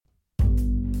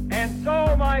And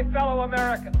so, my fellow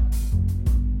Americans,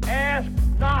 ask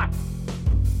not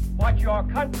what your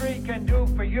country can do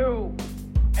for you.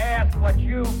 Ask what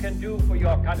you can do for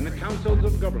your country. In the councils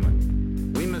of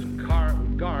government, we must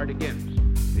guard against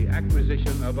the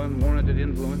acquisition of unwarranted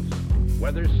influence,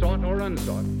 whether sought or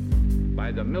unsought,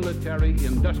 by the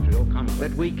military-industrial complex.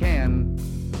 That we can,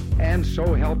 and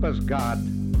so help us God,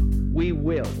 we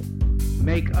will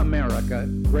make America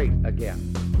great again.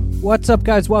 What's up,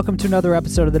 guys? Welcome to another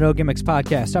episode of the No Gimmicks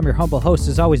Podcast. I'm your humble host,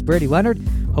 as always, Brady Leonard.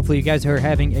 Hopefully you guys are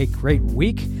having a great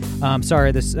week.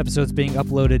 Sorry this episode's being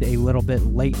uploaded a little bit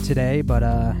late today, but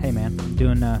hey man, I'm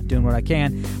doing what I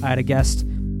can. I had a guest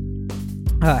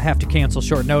have to cancel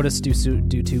short notice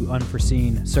due to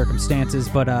unforeseen circumstances,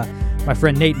 but my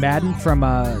friend Nate Madden from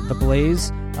The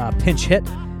Blaze pinch hit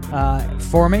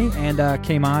for me and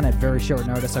came on at very short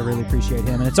notice. I really appreciate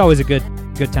him, and it's always a good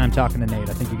time talking to Nate.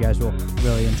 I think you guys will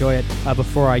really enjoy it.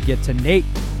 Before I get to Nate,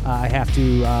 I have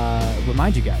to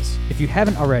remind you guys, if you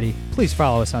haven't already, please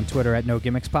follow us on Twitter at No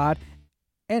Gimmicks Pod.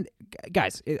 And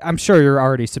guys, I'm sure you're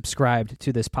already subscribed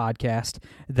to this podcast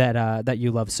that you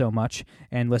love so much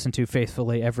and listen to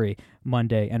faithfully every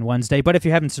Monday and Wednesday. But if you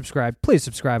haven't subscribed, please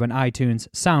subscribe on iTunes,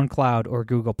 SoundCloud, or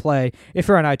Google Play. If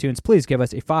you're on iTunes, please give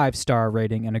us a 5-star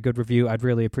rating and a good review. I'd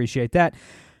really appreciate that.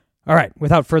 All right,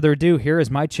 without further ado, here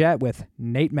is my chat with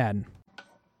Nate Madden.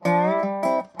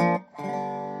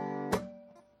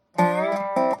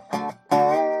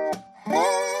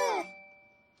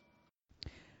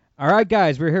 All right,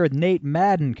 guys, we're here with Nate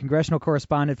Madden, congressional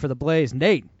correspondent for The Blaze.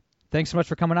 Nate, thanks so much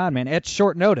for coming on, man. At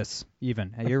short notice,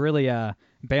 even. You're really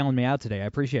bailing me out today. I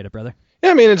appreciate it, brother.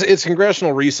 Yeah, I mean, it's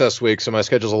congressional recess week, so my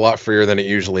schedule's a lot freer than it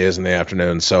usually is in the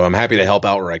afternoon, so I'm happy to help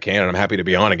out where I can, and I'm happy to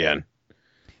be on again.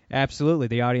 Absolutely.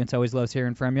 The audience always loves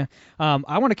hearing from you.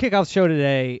 I want to kick off the show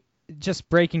today just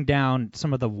breaking down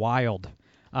some of the wild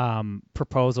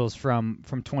proposals from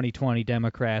 2020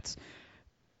 Democrats.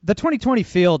 The 2020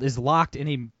 field is locked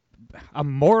in a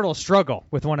mortal struggle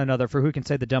with one another for who can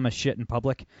say the dumbest shit in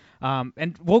public.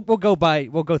 And we'll go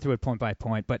through it point by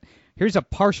point, but here's a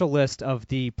partial list of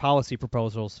the policy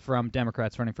proposals from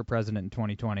Democrats running for president in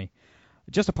 2020.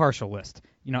 Just a partial list.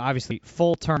 You know, obviously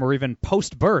full-term or even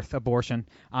post-birth abortion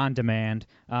on demand,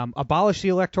 abolish the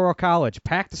Electoral College,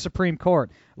 pack the Supreme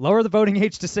Court, lower the voting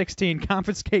age to 16,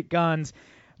 confiscate guns,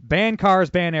 ban cars,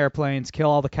 ban airplanes, kill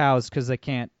all the cows because they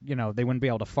can't, they wouldn't be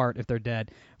able to fart if they're dead,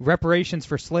 reparations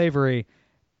for slavery,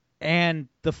 and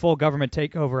the full government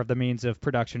takeover of the means of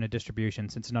production and distribution,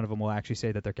 since none of them will actually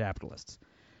say that they're capitalists.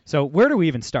 So where do we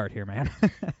even start here, man?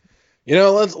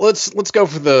 Let's go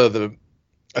for the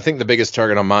I think the biggest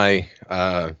target on my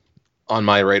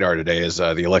radar today is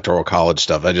the Electoral College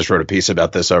stuff. I just wrote a piece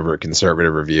about this over at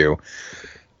Conservative Review.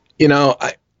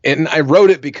 I wrote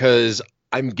it because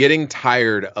I'm getting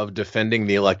tired of defending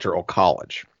the Electoral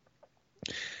College.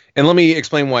 And let me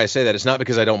explain why I say that. It's not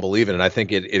because I don't believe in it. I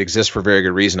think it exists for very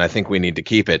good reason. I think we need to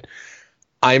keep it.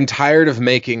 I'm tired of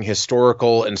making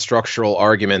historical and structural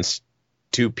arguments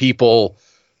to people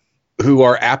who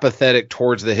are apathetic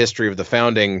towards the history of the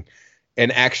founding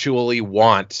and actually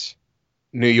want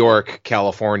New York,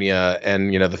 California,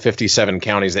 and the 57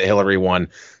 counties that Hillary won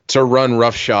to run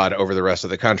roughshod over the rest of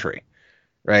the country,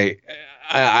 right?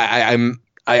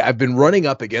 I've been running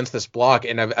up against this block,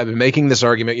 and I've been making this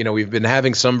argument. We've been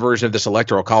having some version of this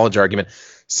Electoral College argument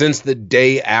since the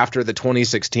day after the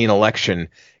 2016 election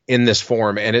in this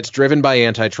form, and it's driven by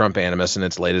anti-Trump animus in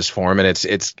its latest form, and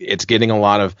it's getting a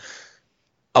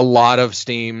lot of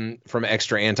steam from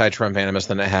extra anti-Trump animus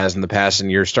than it has in the past,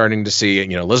 and you're starting to see,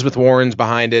 Elizabeth Warren's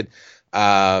behind it.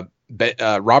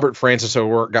 Robert Francis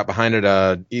O'Rourke got behind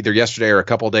it either yesterday or a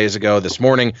couple of days ago. This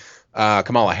morning,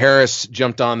 Kamala Harris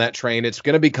jumped on that train. It's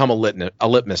going to become a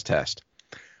litmus test.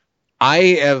 I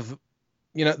have,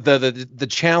 the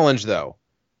challenge, though,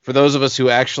 for those of us who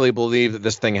actually believe that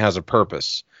this thing has a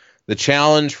purpose, the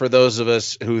challenge for those of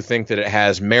us who think that it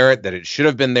has merit, that it should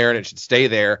have been there and it should stay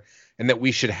there, and that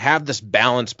we should have this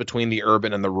balance between the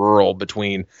urban and the rural,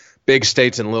 between big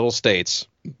states and little states.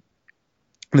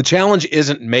 The challenge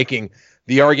isn't making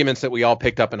the arguments that we all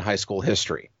picked up in high school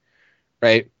history,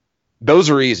 right?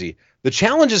 Those are easy. The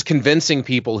challenge is convincing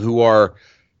people who are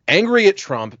angry at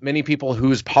Trump, many people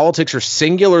whose politics are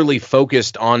singularly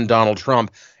focused on Donald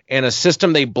Trump and a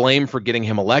system they blame for getting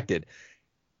him elected.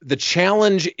 The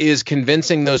challenge is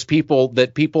convincing those people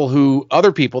that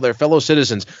other people, their fellow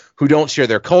citizens who don't share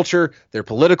their culture, their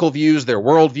political views, their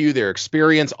worldview, their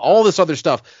experience, all this other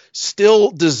stuff,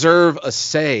 still deserve a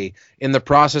say in the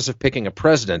process of picking a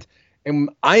president.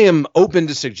 And I am open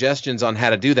to suggestions on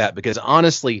how to do that because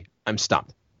honestly, I'm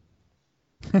stumped.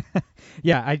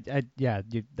 Yeah,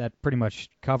 that pretty much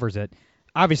covers it.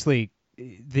 obviously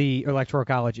the Electoral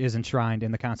College is enshrined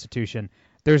in the Constitution.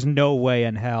 There's no way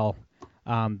in hell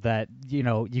that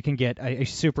you can get a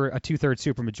 2/3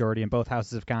 supermajority in both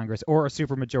houses of Congress or a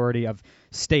supermajority of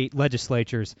state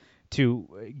legislatures to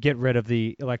get rid of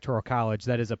the Electoral College.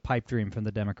 That is a pipe dream from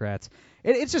the Democrats.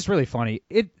 It's just really funny.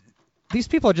 These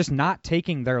people are just not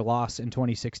taking their loss in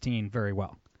 2016 very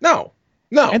well. No.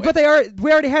 But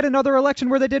we already had another election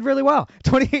where they did really well.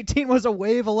 2018 was a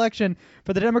wave election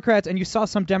for the Democrats, and you saw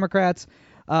some Democrats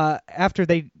after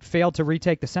they failed to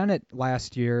retake the Senate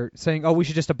last year saying, "Oh, we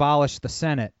should just abolish the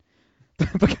Senate."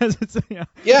 because it's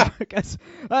because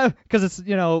it's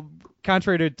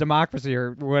contrary to democracy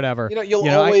or whatever. You'll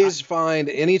always find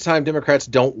anytime Democrats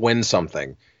don't win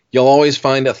something, you'll always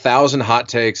find 1,000 hot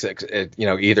takes at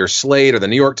either Slate or the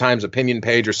New York Times opinion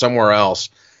page or somewhere else,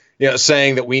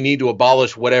 saying that we need to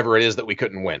abolish whatever it is that we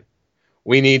couldn't win.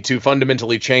 We need to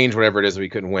fundamentally change whatever it is that we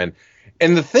couldn't win.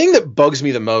 And the thing that bugs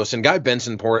me the most, and Guy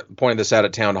Benson pointed this out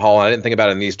at Town Hall, and I didn't think about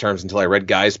it in these terms until I read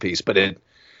Guy's piece, but it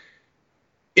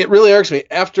really irks me.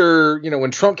 After,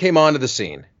 when Trump came onto the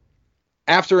scene,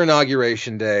 after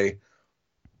Inauguration Day,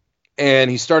 and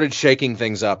he started shaking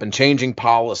things up and changing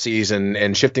policies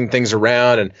and shifting things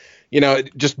around,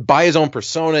 and, just by his own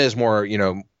persona is more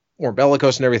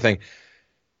bellicose and everything.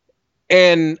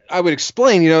 And I would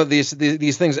explain,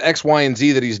 these things X, Y, and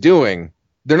Z that he's doing,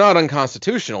 they're not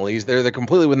unconstitutional. They're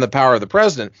completely within the power of the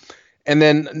president. And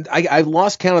then I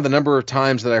lost count of the number of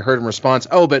times that I heard in response,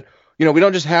 "Oh, but we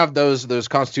don't just have those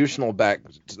constitutional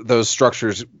those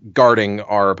structures guarding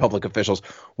our public officials.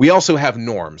 We also have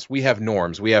norms. We have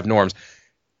norms.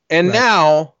 And right.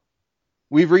 Now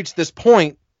we've reached this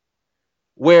point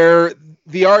where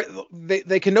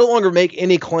they can no longer make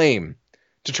any claim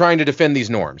to trying to defend these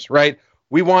norms, right?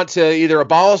 We want to either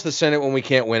abolish the Senate when we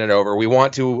can't win it over. We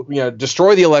want to,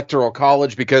 destroy the Electoral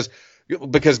College because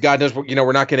God knows,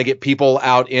 we're not going to get people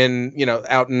out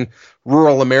in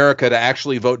rural America to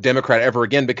actually vote Democrat ever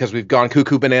again because we've gone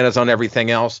cuckoo bananas on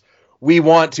everything else. We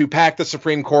want to pack the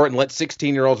Supreme Court and let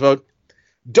 16-year-olds vote.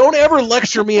 Don't ever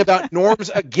lecture me about norms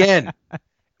again,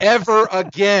 ever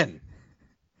again.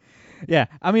 Yeah,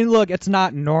 I mean, look, it's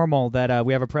not normal that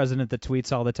we have a president that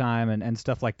tweets all the time and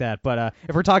stuff like that. But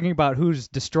if we're talking about who's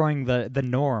destroying the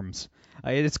norms,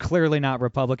 it's clearly not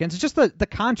Republicans. It's just the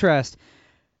contrast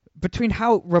between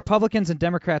how Republicans and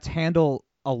Democrats handle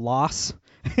a loss.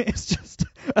 It's just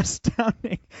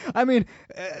astounding. I mean,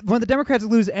 when the Democrats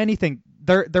lose anything,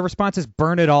 their response is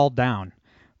burn it all down.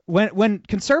 When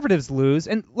conservatives lose,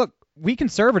 and look, we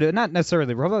conservatives, not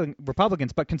necessarily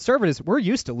Republicans, but conservatives, we're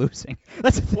used to losing.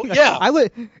 That's the thing. Well, yeah.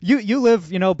 You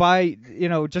live, by,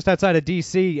 just outside of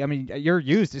D.C. I mean, you're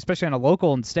used, especially on a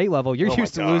local and state level, you're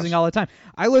used to losing all the time.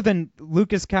 I live in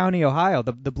Lucas County, Ohio,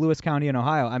 the bluest county in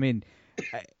Ohio. I mean,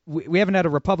 we haven't had a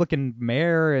Republican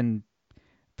mayor in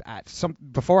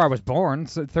before I was born,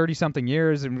 so 30-something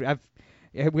years, and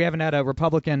we haven't had a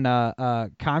Republican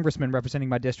congressman representing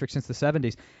my district since the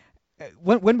 70s.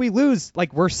 When we lose,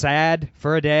 like, we're sad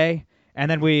for a day, and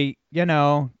then we,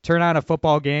 turn on a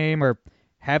football game or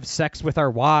have sex with our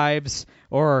wives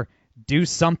or do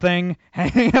something,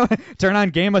 turn on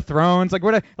Game of Thrones,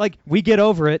 like we get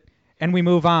over it and we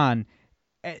move on.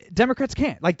 Democrats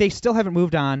can't. Like, they still haven't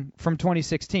moved on from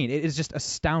 2016. It is just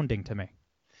astounding to me.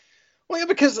 Well, yeah,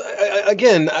 because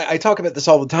again, I talk about this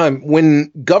all the time.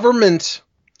 When government,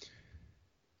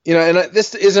 and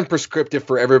this isn't prescriptive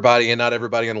for everybody, and not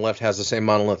everybody on the left has the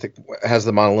monolithic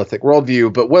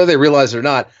worldview. But whether they realize it or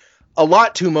not, a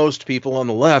lot to most people on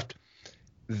the left,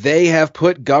 they have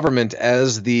put government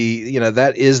as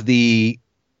that is the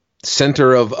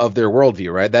center of their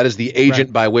worldview, right? That is the agent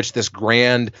right. by which this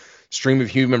grand stream of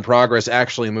human progress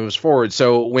actually moves forward.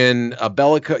 So when a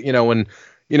when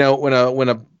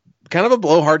a kind of a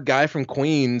blowhard guy from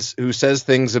Queens who says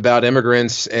things about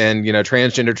immigrants and,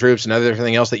 transgender troops and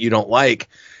everything else that you don't like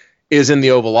is in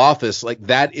the Oval Office, like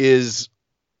that is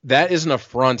an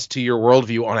affront to your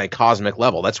worldview on a cosmic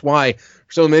level. That's why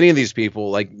so many of these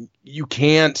people, like, you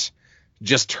can't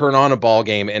just turn on a ball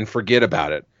game and forget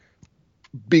about it,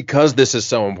 because this is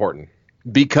so important,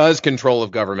 because control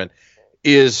of government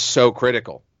is so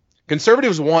critical.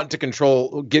 Conservatives want to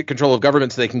get control of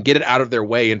government so they can get it out of their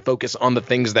way and focus on the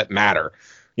things that matter.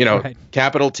 Right.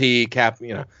 Capital T,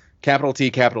 capital T,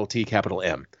 capital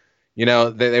M.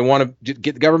 They want to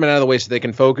get the government out of the way so they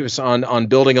can focus on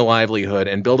building a livelihood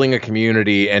and building a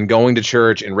community and going to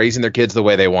church and raising their kids the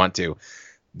way they want to.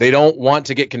 They don't want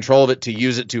to get control of it to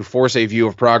use it to force a view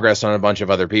of progress on a bunch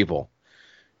of other people.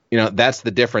 That's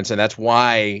the difference. And that's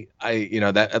why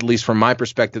that, at least from my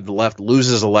perspective, the left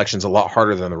loses elections a lot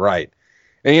harder than the right.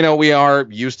 And, we are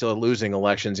used to losing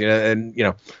elections, and,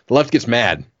 the left gets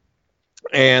mad.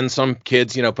 And some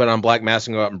kids, put on black masks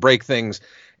and go out and break things.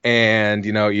 And,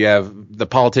 you have the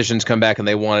politicians come back and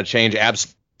they want to change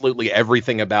absolutely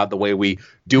everything about the way we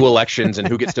do elections and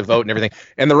who gets to vote and everything.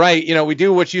 And the right, we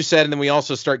do what you said. And then we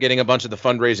also start getting a bunch of the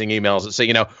fundraising emails that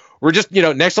say, we're just,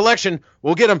 next election,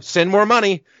 we'll get them. Send more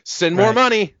money. Send more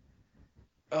money.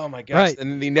 Oh, my gosh. Right.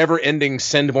 And the never ending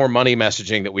send more money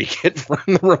messaging that we get from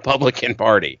the Republican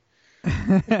Party.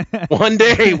 One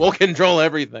day we'll control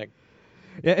everything.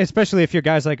 Yeah, especially if you're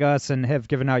guys like us and have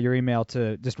given out your email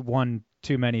to just one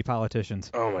too many politicians.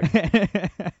 Oh my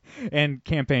God. And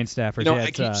campaign staffers.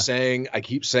 I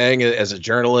keep saying as a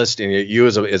journalist and you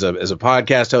as a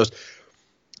podcast host,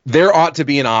 there ought to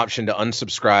be an option to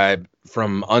unsubscribe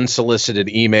from unsolicited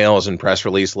emails and press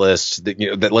release lists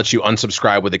that lets you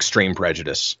unsubscribe with extreme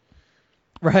prejudice.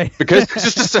 Right.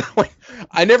 Because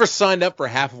I never signed up for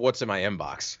half of what's in my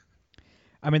inbox.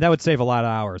 I mean, that would save a lot of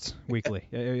hours weekly.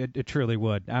 It truly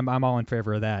would. I'm all in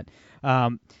favor of that.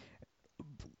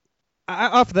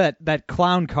 Off that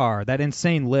clown car, that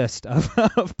insane list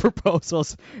of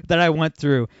proposals that I went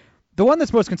through, the one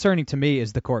that's most concerning to me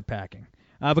is the court packing.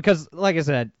 Because, like I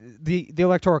said, the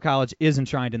Electoral College is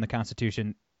enshrined in the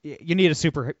Constitution. You need a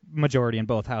super majority in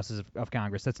both houses of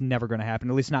Congress. That's never going to happen,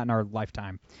 at least not in our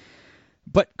lifetime.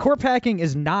 But court packing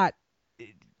is not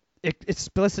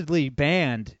explicitly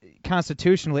banned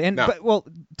constitutionally. And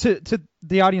to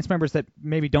the audience members that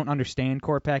maybe don't understand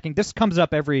court packing, this comes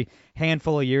up every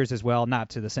handful of years as well,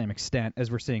 not to the same extent as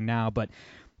we're seeing now. But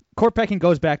court packing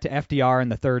goes back to FDR in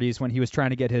the 30s when he was trying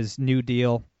to get his New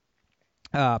Deal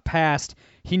passed.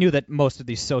 He knew that most of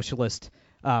these socialist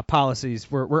policies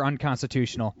were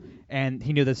unconstitutional, and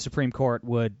he knew that the Supreme Court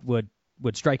would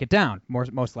strike it down,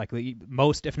 most likely,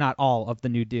 most if not all of the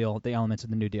New Deal, the elements of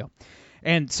the New Deal.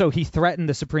 And so he threatened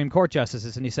the Supreme Court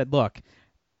justices, and he said, look,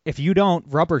 if you don't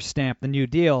rubber stamp the New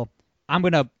Deal, I'm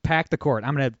going to pack the court.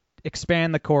 I'm going to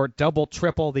expand the court, double,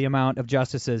 triple the amount of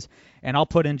justices, and I'll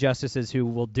put in justices who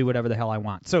will do whatever the hell I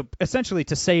want. So essentially,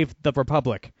 to save the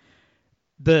republic,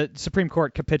 the Supreme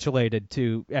Court capitulated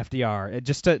to FDR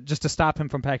just to stop him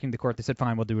from packing the court. They said,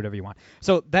 fine, we'll do whatever you want.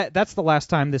 So that's the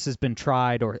last time this has been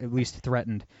tried or at least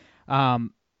threatened.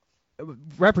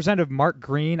 Representative Mark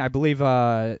Green, I believe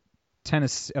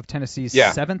Tennessee's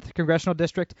 7th congressional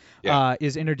district,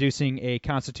 is introducing a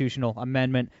constitutional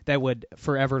amendment that would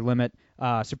forever limit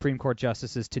Supreme Court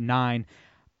justices to 9.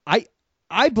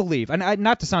 I believe, and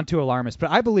not to sound too alarmist,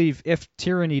 but I believe if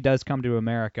tyranny does come to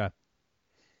America,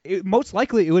 most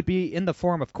likely it would be in the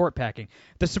form of court packing.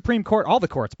 The Supreme Court, all the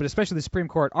courts, but especially the Supreme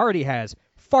Court, already has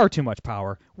far too much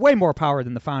power, way more power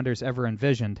than the founders ever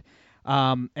envisioned.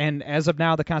 And as of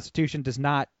now, the Constitution does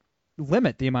not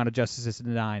limit the amount of justices to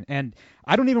 9. And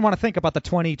I don't even want to think about the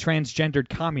 20 transgendered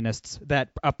communists that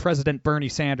President Bernie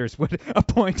Sanders would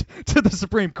appoint to the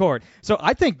Supreme Court. So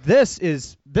I think this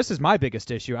is my biggest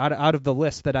issue out of the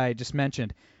list that I just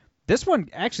mentioned. This one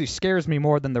actually scares me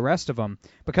more than the rest of them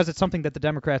because it's something that the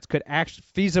Democrats could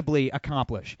feasibly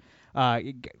accomplish.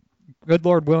 Good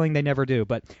Lord willing, they never do.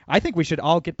 But I think we should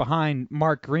all get behind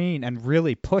Mark Green and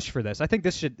really push for this. I think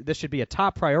this should be a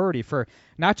top priority for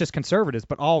not just conservatives,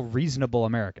 but all reasonable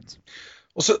Americans.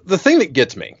 Well, so the thing that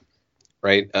gets me,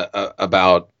 right,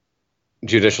 about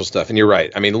judicial stuff, and you're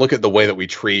right. I mean, look at the way that we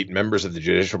treat members of the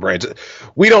judicial branch.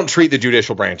 We don't treat the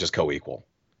judicial branch as co-equal,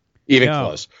 even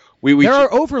close. There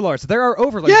are overlords.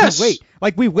 Yes.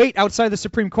 We wait outside the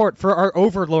Supreme Court for our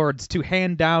overlords to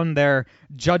hand down their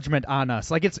judgment on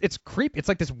us. Like it's creepy. It's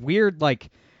like this weird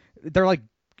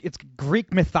it's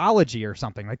Greek mythology or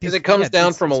something. Like it comes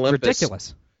down from Olympus.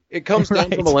 Ridiculous. It comes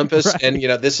down from Olympus, and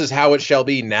this is how it shall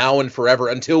be now and forever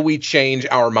until we change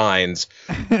our minds,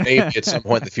 maybe at some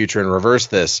point in the future, and reverse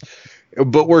this.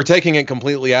 But we're taking it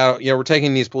completely out. We're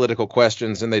taking these political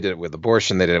questions, and they did it with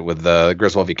abortion. They did it with the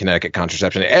Griswold v. Connecticut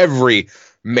contraception. Every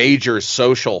major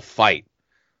social fight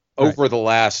over the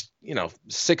last,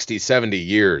 60, 70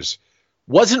 years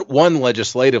wasn't won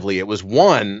legislatively. It was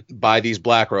won by these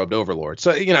black-robed overlords.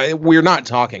 So, we're not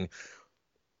talking.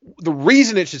 The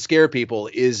reason it should scare people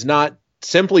is not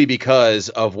simply because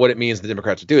of what it means the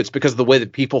Democrats would do. It's because of the way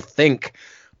that people think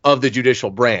of the judicial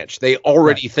branch. They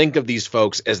already think of these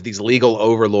folks as these legal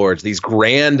overlords, these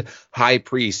grand high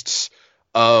priests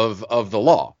of the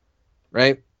law,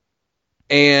 right?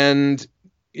 And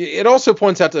it also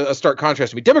points out to a stark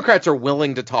contrast to me. Democrats are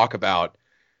willing to talk about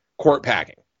court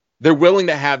packing. They're willing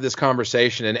to have this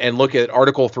conversation and look at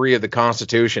Article 3 of the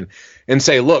Constitution and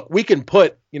say, look, we can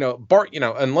put,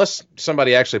 unless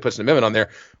somebody actually puts an amendment on there,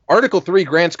 Article 3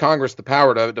 grants Congress the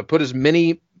power to put as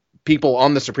many people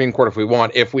on the Supreme Court if we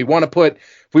want. If we want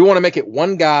to make it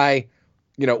one guy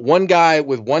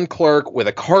with one clerk with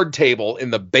a card table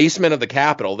in the basement of the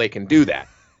Capitol, they can do that.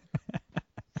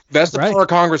 That's the power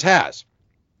Congress has.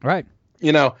 Right.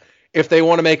 If they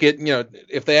want to make it,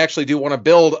 if they actually do want to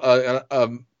build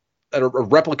a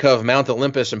replica of Mount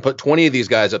Olympus and put 20 of these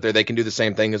guys up there, they can do the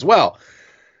same thing as well.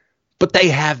 But they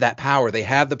have that power. They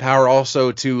have the power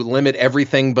also to limit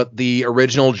everything but the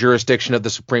original jurisdiction of the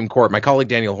Supreme Court. My colleague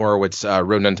Daniel Horowitz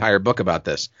wrote an entire book about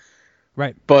this.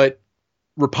 Right. But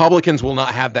Republicans will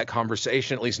not have that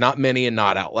conversation, at least not many and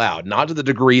not out loud, not to the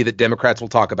degree that Democrats will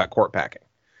talk about court packing.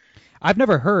 I've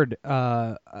never heard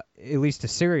at least a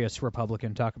serious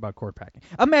Republican talk about court packing.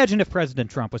 Imagine if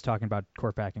President Trump was talking about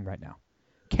court packing right now.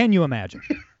 Can you imagine?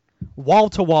 Wall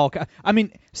to wall. I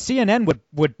mean, CNN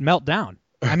would melt down.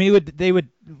 I mean, they would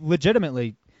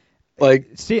legitimately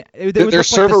their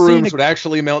server rooms would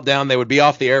actually melt down. They would be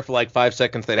off the air for like 5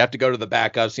 seconds. They'd have to go to the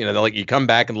backups. You come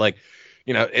back and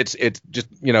it's just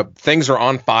things are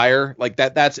on fire like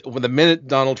that. That's when the minute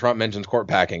Donald Trump mentions court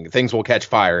packing, things will catch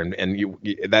fire, and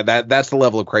that's the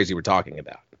level of crazy we're talking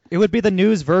about. It would be the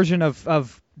news version of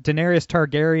Daenerys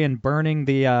Targaryen burning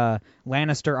the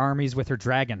Lannister armies with her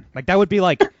dragon. Like that would be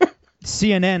like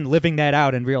CNN living that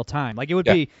out in real time. Like it would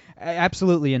be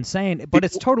absolutely insane, but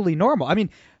it's totally normal. I mean,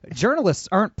 journalists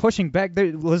aren't pushing back.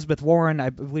 Elizabeth Warren,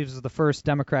 I believe, was the first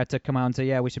Democrat to come out and say,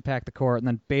 yeah, we should pack the court, and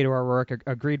then Beto O'Rourke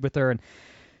agreed with her. And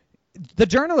the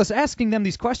journalists asking them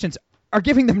these questions are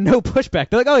giving them no pushback.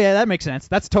 They're like, oh, yeah, that makes sense.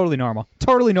 That's totally normal.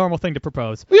 Totally normal thing to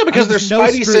propose. Yeah, because their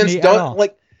spidey sense don't,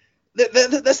 like,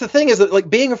 that's the thing is that, like,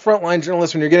 being a frontline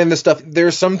journalist when you're getting this stuff,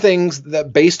 there's some things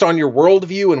that based on your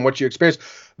worldview and what you experience,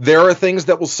 there are things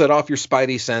that will set off your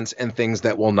spidey sense and things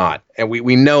that will not. And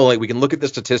we know, like, we can look at the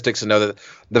statistics and know that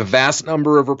the vast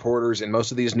number of reporters in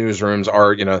most of these newsrooms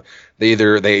are, they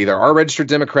either are registered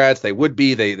Democrats,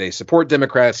 they support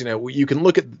Democrats. You can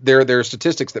look at their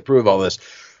statistics that prove all this.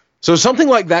 So something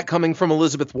like that coming from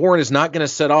Elizabeth Warren is not going to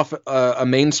set off a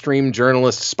mainstream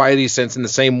journalist's spidey sense in the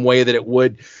same way that it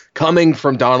would coming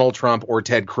from Donald Trump or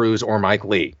Ted Cruz or Mike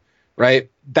Lee, right?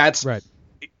 That's right.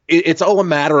 It's all a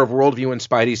matter of worldview and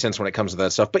spidey sense when it comes to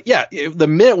that stuff. But yeah, the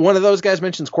minute one of those guys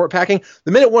mentions court packing,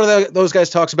 the minute one of those guys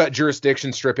talks about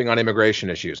jurisdiction stripping on immigration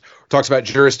issues, talks about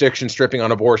jurisdiction stripping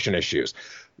on abortion issues,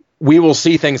 we will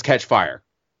see things catch fire.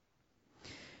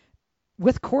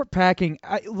 With court packing,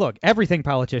 look, everything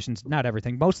politicians, not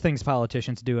everything, most things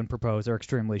politicians do and propose are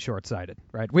extremely short-sighted,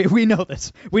 right? We know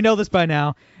this. We know this by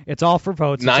now. It's all for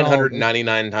votes.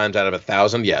 999 times out of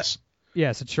 1,000, yes.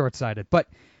 Yes, it's short-sighted. But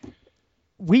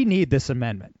we need this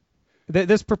amendment.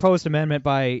 This proposed amendment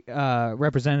by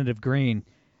Representative Green,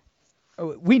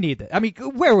 we need that. I mean,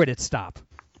 where would it stop?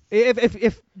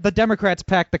 If the Democrats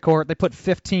pack the court, they put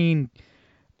 15...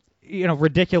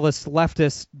 ridiculous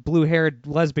leftist blue-haired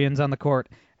lesbians on the court.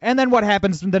 And then what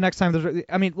happens the next time?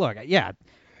 I mean, look, yeah,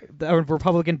 the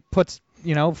Republican puts,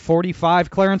 45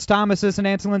 Clarence Thomases and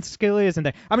Antonin Scalia's in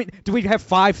there. I mean, do we have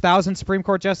 5,000 Supreme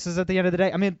Court justices at the end of the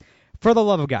day? I mean, for the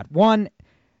love of God, one,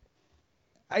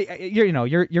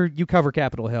 you cover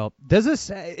Capitol Hill. Does this?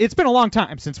 It's been a long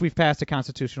time since we've passed a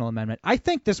constitutional amendment. I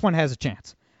think this one has a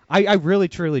chance. I really,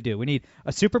 truly do. We need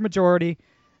a supermajority.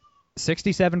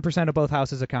 67% of both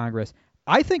houses of Congress.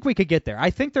 I think we could get there. I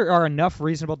think there are enough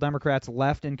reasonable Democrats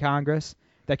left in Congress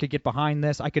that could get behind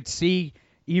this. I could see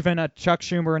even a Chuck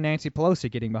Schumer and Nancy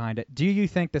Pelosi getting behind it. Do you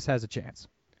think this has a chance?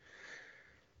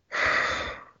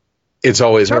 It's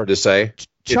always hard to say.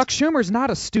 Chuck Schumer's not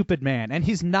a stupid man, and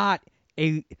he's not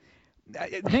a...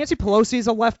 Nancy Pelosi is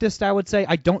a leftist, I would say.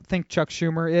 I don't think Chuck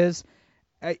Schumer is.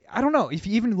 I don't know. If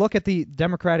you even look at the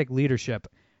Democratic leadership,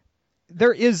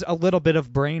 there is a little bit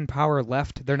of brain power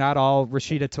left. They're not all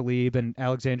Rashida Tlaib and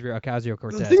Alexandria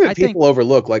Ocasio-Cortez. The thing that people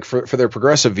overlook, like for their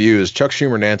progressive views, Chuck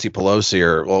Schumer, Nancy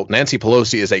Pelosi Nancy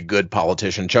Pelosi is a good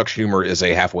politician. Chuck Schumer is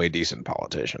a halfway decent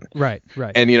politician. Right.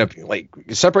 And,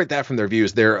 separate that from their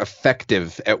views. They're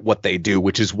effective at what they do,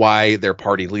 which is why they're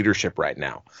party leadership right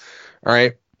now. All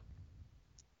right.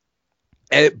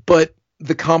 But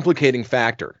the complicating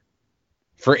factor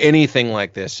for anything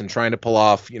like this and trying to pull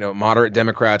off, moderate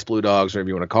Democrats, blue dogs, whatever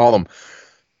you want to call them,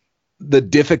 the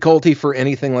difficulty for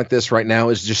anything like this right now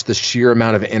is just the sheer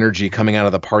amount of energy coming out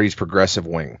of the party's progressive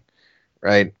wing,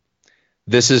 right?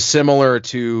 This is similar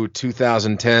to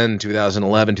 2010,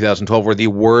 2011, 2012, where the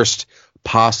worst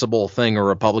possible thing a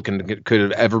Republican could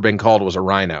have ever been called was a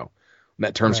rhino.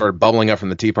 That term started bubbling up from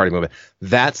the Tea Party movement.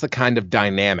 That's the kind of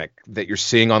dynamic that you're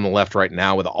seeing on the left right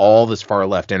now with all this far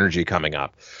left energy coming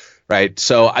up. Right.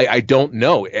 So I don't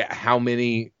know how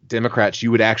many Democrats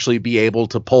you would actually be able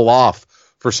to pull off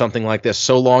for something like this,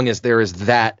 so long as there is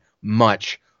that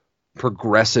much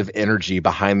progressive energy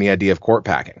behind the idea of court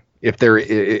packing if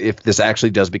this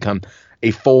actually does become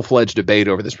a full-fledged debate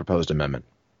over this proposed amendment.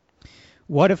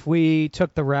 What if we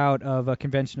took the route of a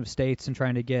convention of states and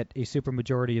trying to get a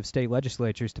supermajority of state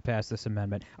legislatures to pass this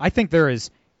amendment? I think there is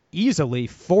easily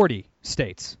 40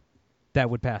 states that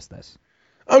would pass this.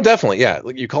 Oh, definitely, yeah.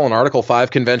 You call an Article 5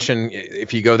 convention,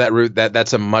 if you go that route,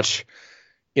 that's a much,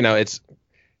 it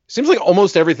seems like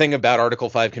almost everything about Article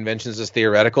 5 conventions is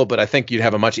theoretical, but I think you'd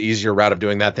have a much easier route of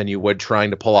doing that than you would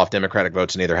trying to pull off Democratic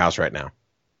votes in either house right now.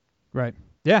 Right.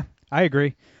 Yeah, I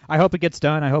agree. I hope it gets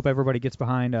done. I hope everybody gets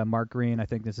behind Mark Green. I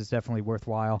think this is definitely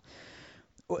worthwhile.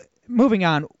 Moving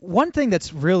on, one thing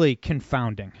that's really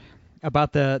confounding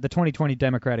about the 2020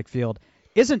 Democratic field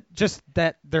isn't just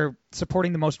that they're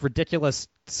supporting the most ridiculous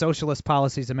socialist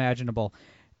policies imaginable.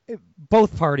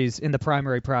 Both parties in the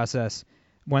primary process,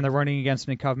 when they're running against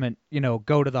an incumbent,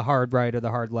 go to the hard right or the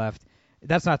hard left.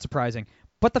 That's not surprising.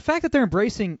 But the fact that they're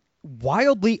embracing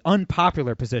wildly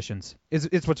unpopular positions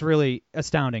is what's really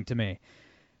astounding to me.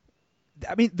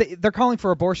 I mean, they're calling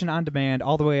for abortion on demand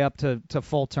all the way up to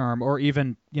full term, or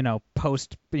even,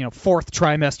 post, fourth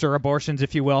trimester abortions,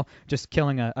 if you will, just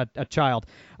killing a child.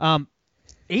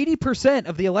 80%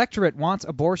 of the electorate wants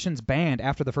abortions banned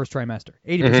after the first trimester.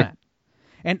 80%. Mm-hmm.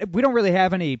 And we don't really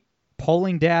have any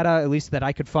polling data, at least that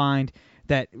I could find,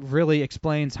 that really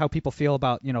explains how people feel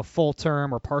about, full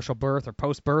term or partial birth or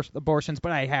post-birth abortions.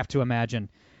 But I have to imagine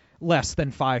less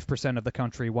than 5% of the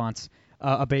country wants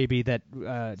a baby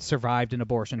that survived an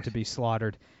abortion to be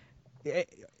slaughtered.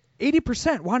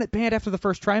 80% want it banned after the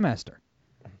first trimester.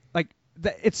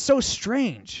 It's so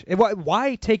strange.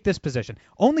 Why take this position?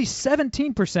 Only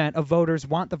 17% of voters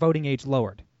want the voting age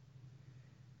lowered.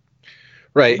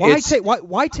 Right.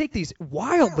 Why take these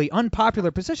wildly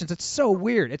unpopular positions? It's so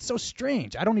weird. It's so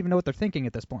strange. I don't even know what they're thinking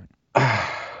at this point.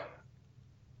 I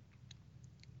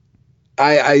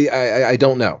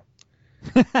don't know.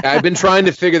 I've been trying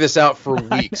to figure this out for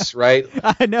weeks, right?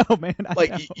 I know, man.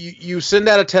 You send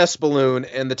out a test balloon,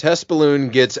 and the test balloon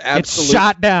gets absolutely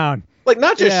shot down.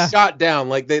 Not just shot down.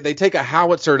 They take a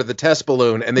howitzer to the test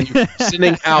balloon, and then you're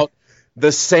sending out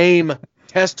the same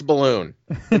test balloon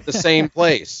at the same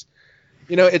place.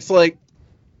 It's like,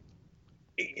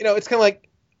 it's kind of like,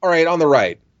 all right, on the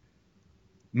right,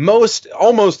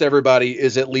 almost everybody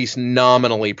is at least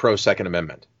nominally pro Second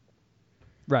Amendment.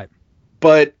 Right.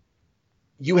 But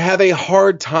you have a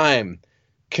hard time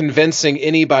convincing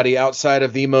anybody outside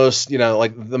of the most,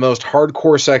 the most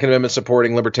hardcore Second Amendment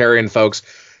supporting libertarian folks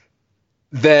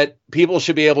that people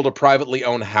should be able to privately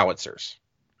own howitzers,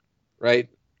 right?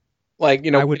 I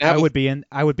would be in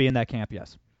that camp.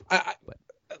 Yes. I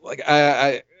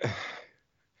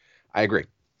agree.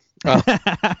 For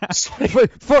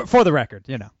the record,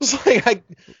 this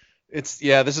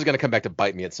is going to come back to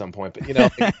bite me at some point, but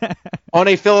on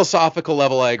a philosophical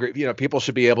level, I agree. People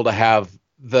should be able to have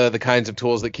the kinds of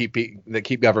tools that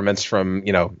keep governments from,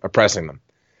 oppressing them.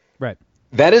 Right.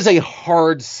 That is a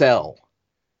hard sell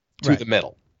to the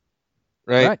middle,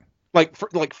 right?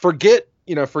 Forget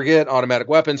automatic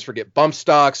weapons, forget bump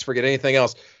stocks, forget anything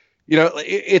else.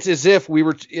 It's as if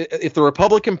if the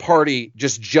Republican Party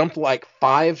just jumped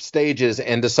 5 stages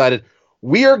and decided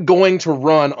we are going to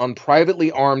run on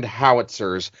privately armed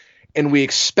howitzers, and we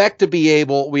expect to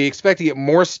get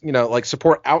more,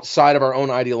 support outside of our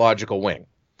own ideological wing,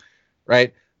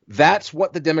 right? That's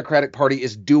what the Democratic Party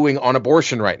is doing on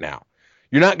abortion right now.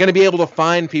 You're not going to be able to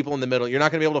find people in the middle. You're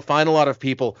not going to be able to find a lot of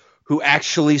people who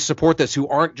actually support this, who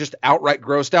aren't just outright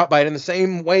grossed out by it, in the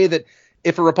same way that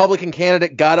if a Republican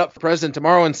candidate got up for president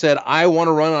tomorrow and said, I want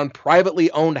to run on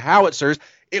privately owned howitzers,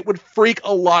 it would freak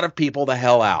a lot of people the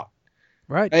hell out.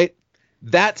 Right?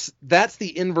 That's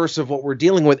the inverse of what we're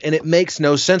dealing with, and it makes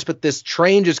no sense, but this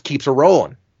train just keeps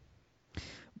a-rolling.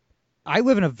 I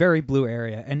live in a very blue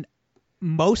area, and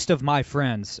most of my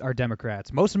friends are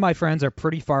Democrats. Most of my friends are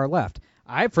pretty far left.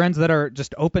 I have friends that are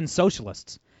just open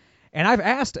socialists. And I've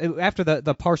asked, after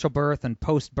the partial birth and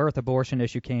post-birth abortion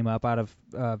issue came up out of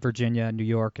Virginia, New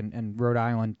York, and Rhode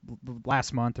Island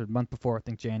last month or the month before, I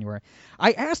think January,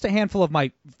 I asked a handful of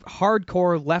my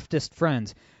hardcore leftist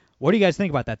friends, what do you guys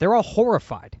think about that? They're all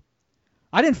horrified.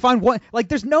 I didn't find one.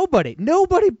 There's nobody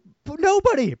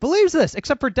believes this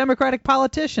except for Democratic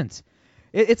politicians.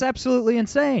 It's absolutely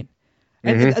insane.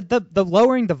 And the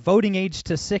lowering the voting age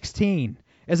to 16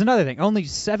 is another thing. Only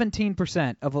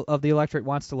 17% of the electorate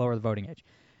wants to lower the voting age.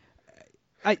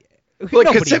 Have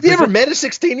you ever met a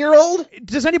 16-year-old?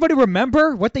 Does anybody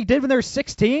remember what they did when they were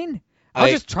 16? I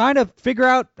was just trying to figure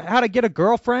out how to get a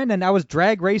girlfriend, and I was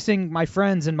drag racing my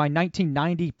friends in my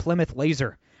 1990 Plymouth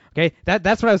Laser. Okay,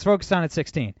 that's what I was focused on at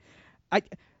 16.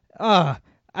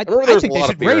 I remember there was think a they lot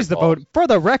should of beer raise the involved. vote. For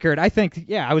the record, I think,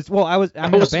 I'm I in a wasn't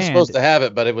band. supposed to have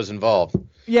it, but it was involved.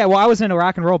 Yeah, well, I was in a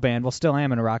rock and roll band. Well, still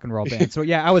am in a rock and roll band. So,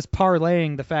 yeah, I was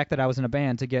parlaying the fact that I was in a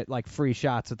band to get, like, free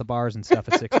shots at the bars and stuff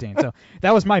at 16. So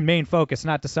that was my main focus,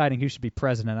 not deciding who should be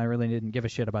president. I really didn't give a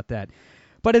shit about that.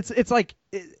 But it's like,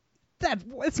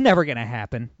 it's never going to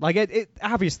happen. Like,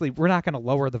 obviously, we're not going to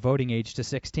lower the voting age to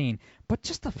 16. But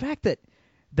just the fact that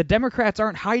the Democrats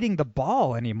aren't hiding the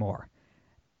ball anymore.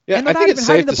 Yeah, and they're I not think even it's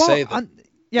hiding safe the to ball. say that.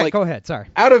 Yeah, go ahead. Sorry.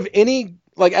 Out of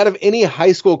any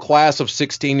high school class of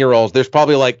 16-year-olds, there's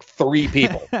probably like 3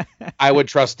 people I would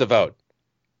trust to vote.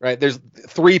 Right? There's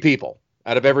 3 people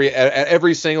out of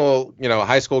every single,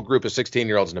 high school group of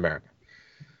 16-year-olds in America.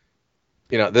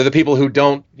 They're the people who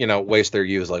don't, waste their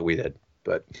youth like we did.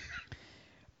 But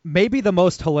maybe the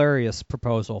most hilarious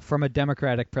proposal from a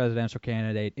Democratic presidential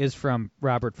candidate is from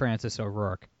Robert Francis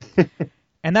O'Rourke.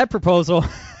 And that proposal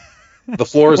the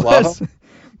floor is lava.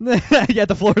 Yeah,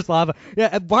 the floor is lava.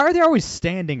 Yeah, why are they always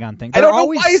standing on things? I don't know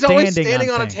why he's always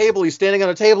standing on a table. He's standing on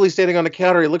a table. He's standing on a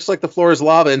counter. It looks like the floor is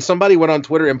lava. And somebody went on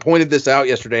Twitter and pointed this out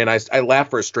yesterday, and I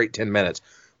laughed for a straight 10 minutes.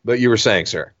 But you were saying,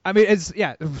 sir. I mean,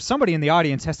 somebody in the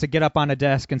audience has to get up on a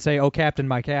desk and say, "Oh, Captain,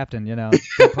 my Captain,"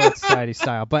 Polite Society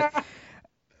style. But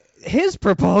his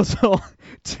proposal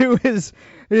to his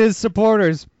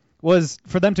supporters was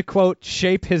for them to, quote,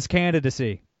 shape his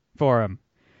candidacy for him.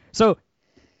 So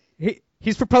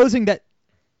he's proposing that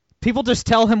people just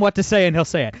tell him what to say and he'll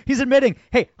say it. He's admitting,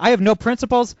 hey, I have no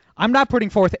principles. I'm not putting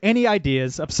forth any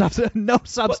ideas of no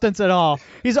substance at all.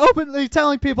 He's openly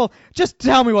telling people, just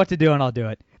tell me what to do and I'll do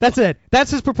it. That's it.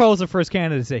 That's his proposal for his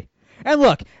candidacy. And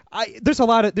look, there's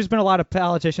been a lot of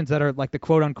politicians that are like the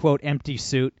quote unquote empty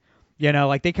suit.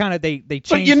 Like they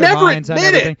change their minds on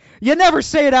everything. You never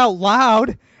say it out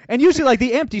loud. And usually, like,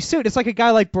 the empty suit, it's like a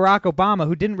guy like Barack Obama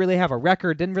who didn't really have a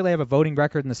record, didn't really have a voting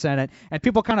record in the Senate, and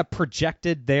people kind of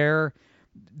projected their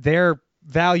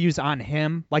values on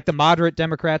him. Like the moderate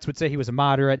Democrats would say he was a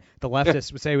moderate, the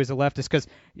leftists would say he was a leftist, because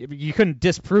you couldn't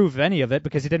disprove any of it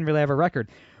because he didn't really have a record.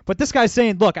 But this guy's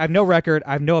saying, look, I have no record,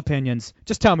 I have no opinions,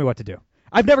 just tell me what to do.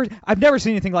 I've never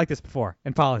seen anything like this before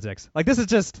in politics. Like, this is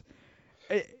just,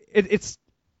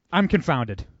 I'm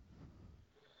confounded.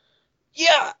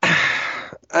 Yeah.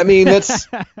 I mean, it's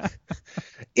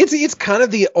kind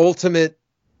of the ultimate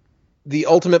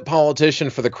politician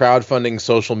for the crowdfunding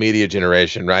social media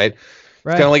generation, right? It's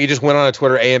kind of like he just went on a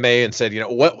Twitter AMA and said,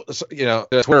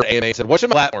 Twitter AMA said, what's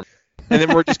your platform? And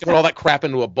then we're just going to put all that crap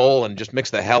into a bowl and just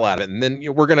mix the hell out of it. And then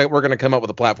we're gonna come up with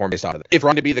a platform based on it. If we're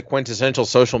going to be the quintessential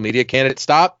social media candidate,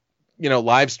 stop,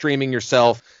 live streaming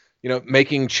yourself,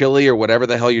 making chili or whatever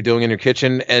the hell you're doing in your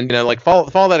kitchen, and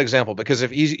follow that example, because if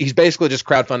he's basically just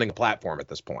crowdfunding a platform at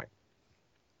this point.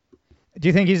 Do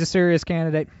you think he's a serious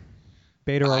candidate,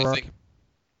 Beto O'Rourke?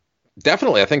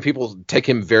 Definitely. I think people take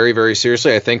him very, very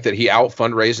seriously. I think that he out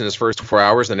fundraised in his first 4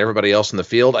 hours than everybody else in the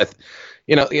field.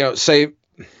 Say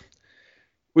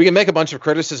we can make a bunch of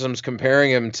criticisms comparing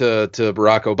him to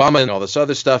Barack Obama and all this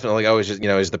other stuff, and he's just,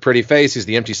 he's the pretty face, he's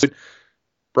the empty suit.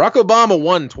 Barack Obama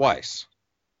won twice.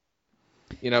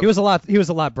 He was a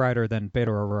lot brighter than Beto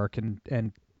O'Rourke, and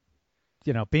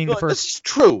being the first.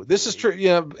 This is true.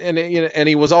 Yeah, and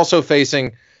he was also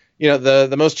facing,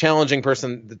 the most challenging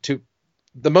person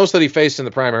the most that he faced in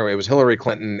the primary was Hillary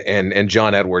Clinton and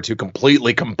John Edwards, who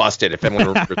completely combusted. If anyone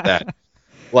remembers that,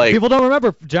 people don't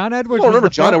remember John Edwards.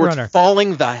 John Edwards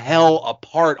falling the hell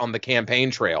apart on the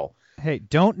campaign trail. Hey,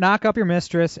 don't knock up your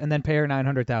mistress and then pay her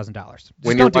 $900,000.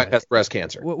 When your wife has breast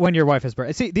cancer. When your wife has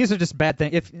breast. See, these are just bad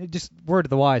things. Just word to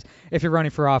the wise. If you're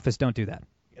running for office, don't do that.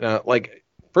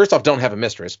 First off, don't have a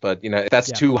mistress. But if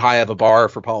that's too high of a bar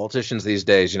for politicians these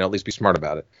days, at least be smart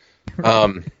about it.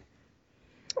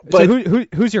 But so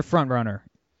who's your front runner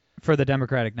for the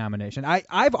Democratic nomination?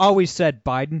 I've always said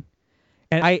Biden,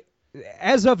 and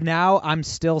as of now, I'm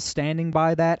still standing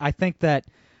by that. I think that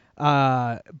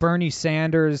Bernie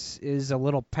Sanders is a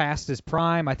little past his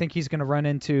prime. I think he's going to run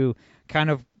into kind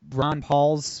of Ron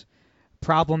Paul's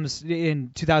problems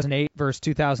in 2008 versus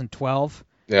 2012.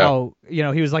 Yeah. Oh,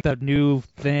 he was like the new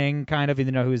thing, kind of,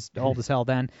 even though he was old as hell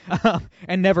then,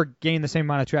 and never gained the same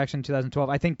amount of traction in 2012.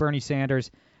 I think Bernie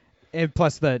Sanders, and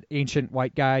plus the ancient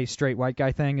white guy, straight white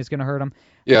guy thing, is going to hurt him.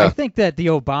 Yeah. I think that the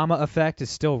Obama effect is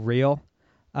still real.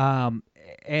 And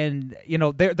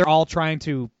they're all trying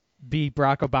to be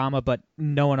Barack Obama, but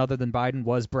no one other than Biden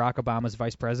was Barack Obama's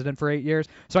vice president for 8 years.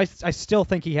 So I still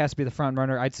think he has to be the front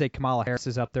runner. I'd say Kamala Harris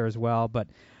is up there as well. But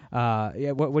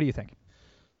what do you think?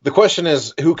 The question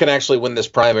is who can actually win this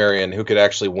primary and who could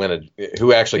actually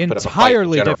who actually put up a fight.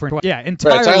 Entirely different. Yeah,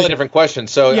 entirely different question.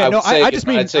 So yeah, I'd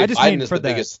say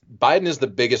Biden is the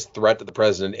biggest threat to the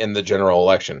president in the general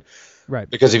election. Right.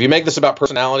 Because if you make this about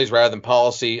personalities rather than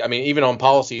policy, I mean, even on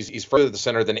policies, he's further to the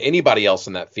center than anybody else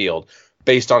in that field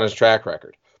based on his track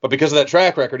record. But because of that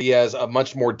track record, he has a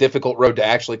much more difficult road to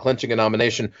actually clinching a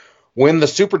nomination when the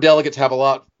superdelegates have a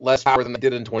lot less power than they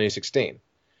did in 2016.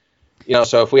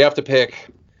 So if we have to pick,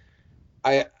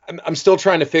 I'm still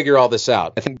trying to figure all this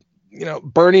out. I think,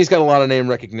 Bernie's got a lot of name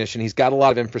recognition. He's got a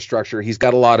lot of infrastructure. He's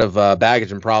got a lot of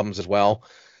baggage and problems as well.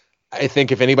 I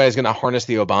think if anybody's going to harness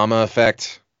the Obama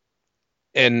effect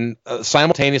and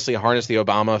simultaneously harness the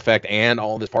Obama effect and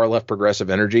all this far left progressive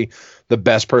energy, the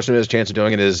best person who has a chance of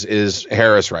doing it is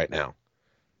Harris right now.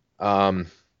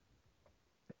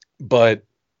 But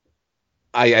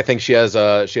I think she has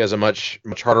a much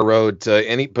harder road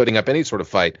to putting up any sort of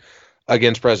fight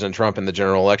against President Trump in the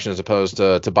general election as opposed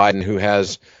to Biden, who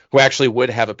actually would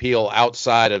have appeal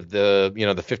outside of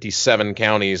the 57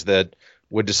 counties that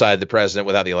would decide the president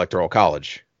without the Electoral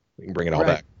College. We can bring it all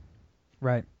back.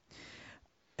 Right.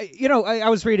 I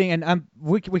was reading, and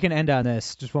we can end on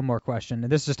this. Just one more question,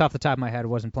 and this is just off the top of my head. I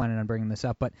wasn't planning on bringing this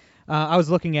up, but I was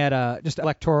looking at just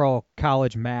Electoral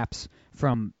College maps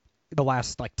from the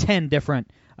last 10 different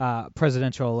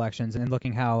presidential elections and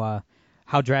looking how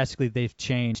drastically they've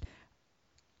changed.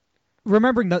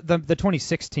 Remembering the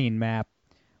 2016 map,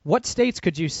 what states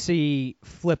could you see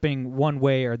flipping one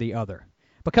way or the other?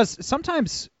 Because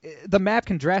sometimes the map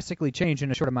can drastically change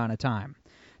in a short amount of time.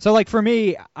 So, for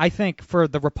me, I think for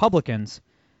the Republicans,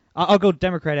 I'll go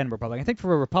Democrat and Republican. I think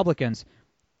for Republicans,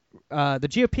 the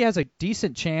GOP has a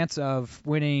decent chance of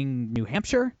winning New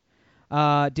Hampshire,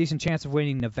 decent chance of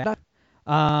winning Nevada,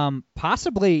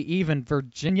 possibly even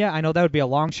Virginia. I know that would be a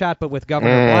long shot, but with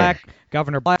Governor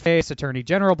Blackface, Attorney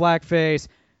General Blackface,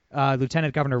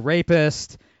 Lieutenant Governor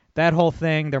Rapist, that whole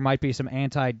thing, there might be some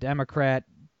anti-Democrat.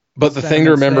 But the thing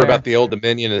to remember about the Old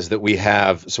Dominion is that we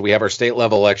have our state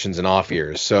level elections in off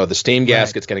years. So the steam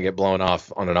gasket's going to get blown off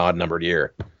on an odd numbered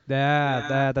year.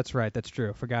 That's right. That's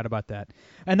true. Forgot about that.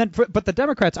 And then, but the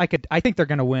Democrats, I think they're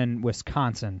going to win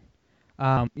Wisconsin.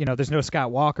 There's no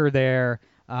Scott Walker there.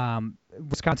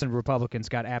 Wisconsin Republicans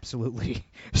got absolutely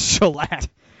shellacked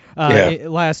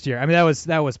last year. I mean,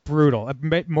 that was brutal,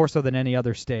 more so than any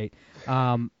other state.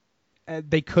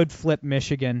 They could flip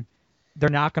Michigan. They're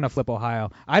not going to flip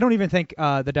Ohio. I don't even think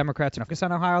the Democrats are focused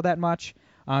on Ohio that much.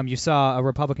 You saw a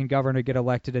Republican governor get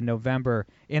elected in November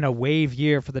in a wave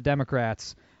year for the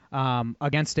Democrats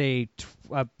against a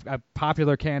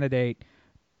popular candidate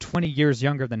 20 years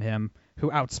younger than him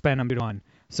who outspent him 2-1.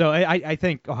 So I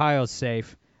think Ohio's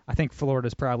safe. I think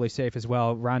Florida's probably safe as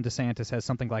well. Ron DeSantis has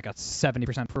something like a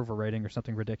 70% approval rating or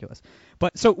something ridiculous.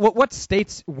 But so what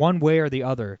states, one way or the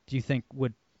other, do you think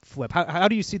would flip? How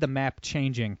do you see the map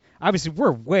changing? Obviously,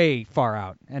 we're way far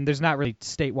out, and there's not really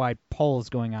statewide polls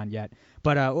going on yet.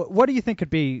 But what do you think could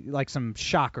be some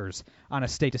shockers on a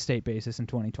state-to-state basis in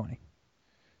 2020?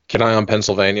 Keep an eye on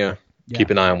Pennsylvania. Yeah. Keep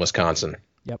an eye on Wisconsin.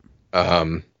 Yep.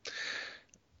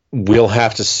 We'll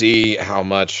have to see how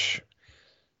much,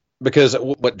 because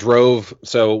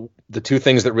the two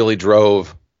things that really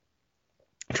drove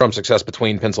Trump's success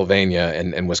between Pennsylvania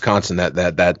and Wisconsin,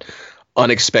 that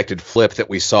unexpected flip that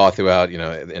we saw throughout,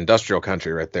 the industrial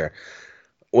country right there,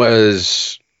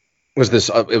 was this.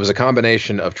 It was a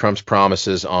combination of Trump's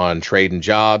promises on trade and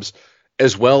jobs,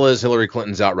 as well as Hillary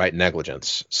Clinton's outright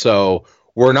negligence. So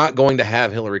we're not going to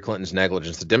have Hillary Clinton's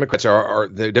negligence. The Democrats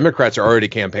are already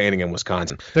campaigning in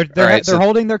Wisconsin. They're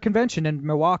holding their convention in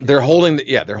Milwaukee. They're holding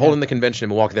the convention in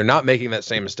Milwaukee. They're not making that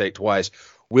same mistake twice.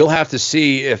 We'll have to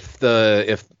see if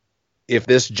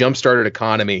this jump-started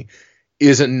economy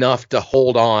is enough to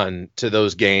hold on to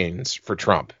those gains for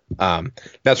Trump.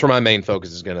 That's where my main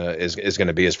focus is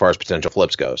gonna be as far as potential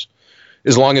flips goes.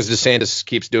 As long as DeSantis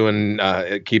keeps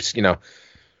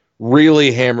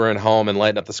really hammering home and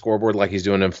lighting up the scoreboard like he's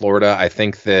doing in Florida, I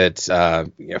think that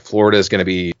Florida is going to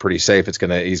be pretty safe. He's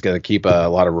going to keep a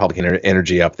lot of Republican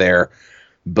energy up there,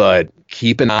 but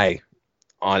keep an eye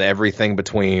on everything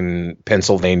between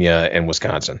Pennsylvania and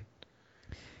Wisconsin.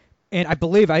 And I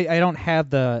believe I don't have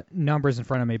the numbers in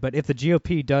front of me, but if the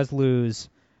GOP does lose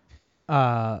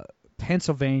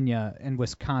Pennsylvania and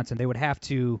Wisconsin, they would have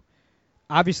to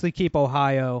obviously keep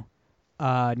Ohio,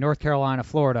 North Carolina,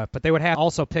 Florida, but they would have to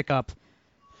also pick up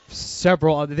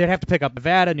several. They'd have to pick up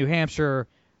Nevada, New Hampshire,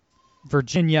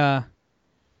 Virginia,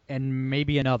 and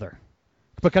maybe another,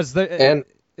 because there's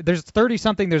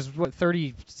 30-something. There's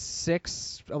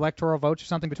 36 electoral votes or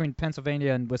something between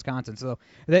Pennsylvania and Wisconsin. So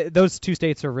those two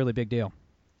states are a really big deal.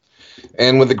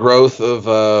 And with the growth of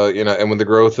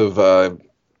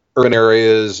urban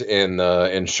areas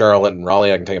in Charlotte and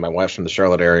Raleigh, I can tell you my wife's from the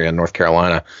Charlotte area in North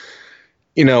Carolina.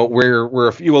 We're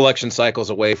a few election cycles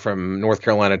away from North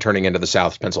Carolina turning into the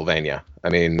South Pennsylvania. I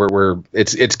mean,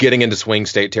 it's getting into swing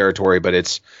state territory, but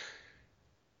it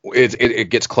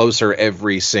gets closer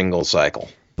every single cycle.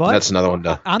 But that's another one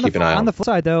to keep an eye on. On the flip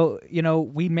side, though,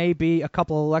 we may be a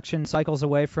couple election cycles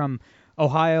away from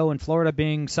Ohio and Florida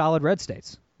being solid red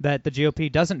states that the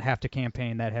GOP doesn't have to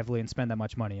campaign that heavily and spend that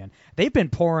much money in. They've been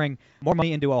pouring more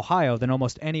money into Ohio than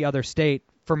almost any other state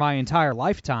for my entire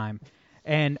lifetime.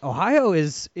 And Ohio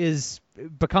is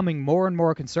becoming more and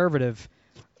more conservative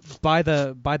by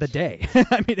the day.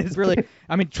 I mean, it's really.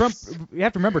 I mean, Trump. You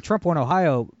have to remember, Trump won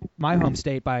Ohio, my home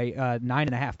state, by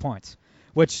 9.5 points,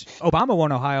 which Obama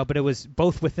won Ohio, but it was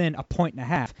both within a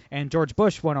 1.5. And George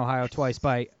Bush won Ohio twice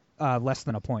by less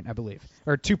than a point, I believe,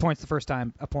 or 2 points the first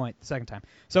time, a point the second time.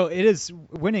 So it is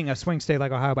winning a swing state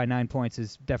like Ohio by 9 points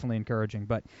is definitely encouraging.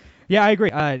 But yeah, I agree.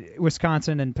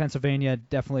 Wisconsin and Pennsylvania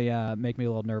definitely make me a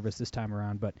little nervous this time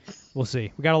around, but we'll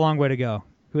see. We got a long way to go.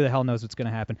 Who the hell knows what's going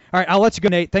to happen? All right, I'll let you go,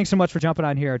 Nate. Thanks so much for jumping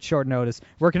on here at short notice.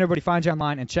 Where can everybody find you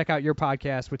online and check out your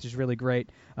podcast, which is really great,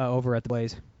 over at The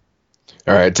Blaze?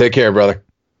 All right, take care, brother.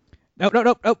 No.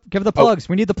 Give the plugs.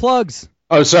 We need the plugs.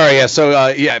 Oh, sorry. Yeah. So,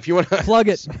 if you want to plug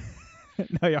it.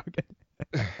 No, you're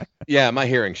okay. Yeah, my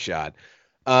hearing's shot.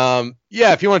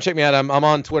 If you want to check me out, I'm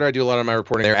on Twitter. I do a lot of my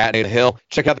reporting there at Nate Hill.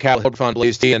 Check out the Capitol Hill on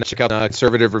Blaze T and check out the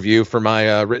Conservative Review for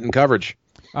my written coverage.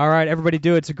 All right, everybody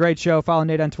do it. It's a great show. Follow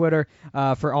Nate on Twitter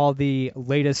for all the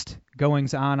latest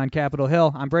goings on Capitol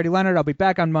Hill. I'm Brady Leonard. I'll be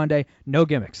back on Monday. No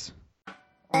gimmicks.